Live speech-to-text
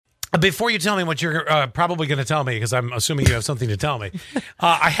Before you tell me what you're probably going to tell me, because I'm assuming you have something to tell me,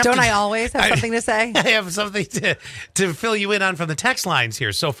 I always have something to say? I have something to fill you in on from the text lines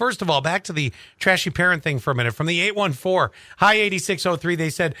here. So first of all, back to the trashy parent thing for a minute. From the 814, hi 8603, they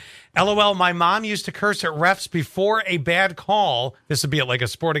said, LOL, my mom used to curse at refs before a bad call. This would be at like a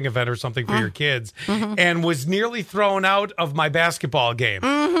sporting event or something for your kids, and was nearly thrown out of my basketball game.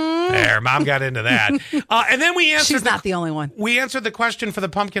 There, mom got into that. And then we answered. She's not the only one. We answered the question for the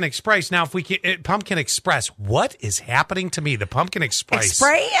Pumpkin Express. Now, if we can, Pumpkin Express, what is happening to me? The Pumpkin Express.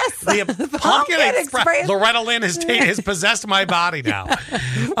 The Pumpkin Express. Loretta Lynn has possessed my body now.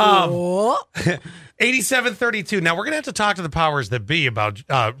 8732. Now, we're going to have to talk to the powers that be about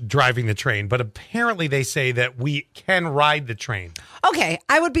driving the train, but apparently they say that we can ride the train. Okay,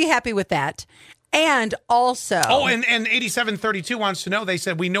 I would be happy with that. And also... Oh, and 8732 wants to know, they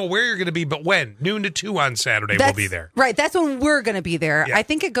said, we know where you're going to be, but when? Noon to 2 on Saturday, we'll be there. Right, that's when we're going to be there. Yeah. I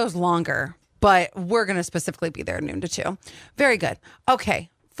think it goes longer, but we're going to specifically be there noon to 2. Very good.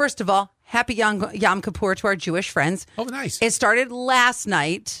 Okay, first of all, happy Yom Kippur to our Jewish friends. Oh, nice. It started last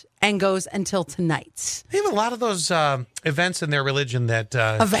night and goes until tonight. They have a lot of those events in their religion that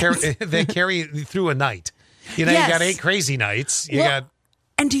carry through a night. You know, Yes. You got 8 crazy nights.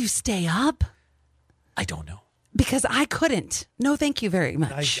 And do you stay up? I don't know. Because I couldn't. No, thank you very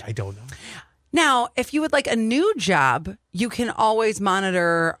much. I don't know. Now, if you would like a new job, you can always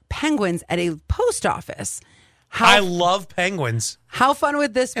monitor penguins at a post office. I love penguins. How fun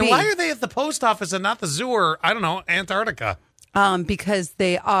would this be? And why are they at the post office and not the zoo or, I don't know, Antarctica? Because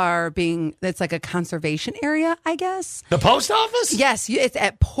they are it's like a conservation area, I guess. The post office? Yes, it's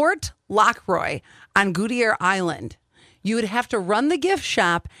at Port Lockroy on Goodyear Island. You would have to run the gift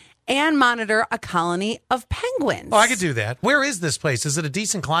shop and monitor a colony of penguins. Oh, I could do that. Where is this place? Is it a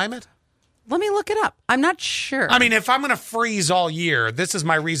decent climate? Let me look it up. I'm not sure. I mean, if I'm going to freeze all year, this is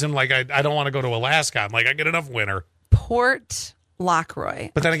my reason. Like, I don't want to go to Alaska. I'm like, I get enough winter. Port Lockroy.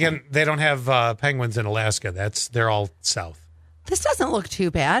 But then again, they don't have penguins in Alaska. They're all south. This doesn't look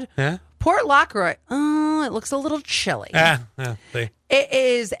too bad. Yeah. Port Lockroy. Oh, it looks a little chilly. It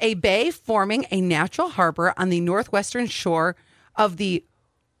is a bay forming a natural harbor on the northwestern shore of the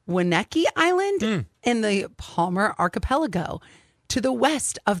Wineki Island in the Palmer Archipelago to the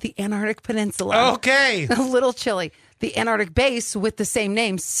west of the Antarctic Peninsula. Okay. A little chilly. The Antarctic base with the same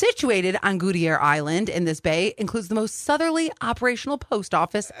name, situated on Goodyear Island in this bay, includes the most southerly operational post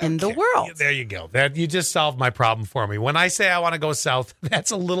office in the world. There you go. You just solved my problem for me. When I say I want to go south,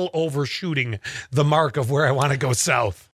 that's a little overshooting the mark of where I want to go south.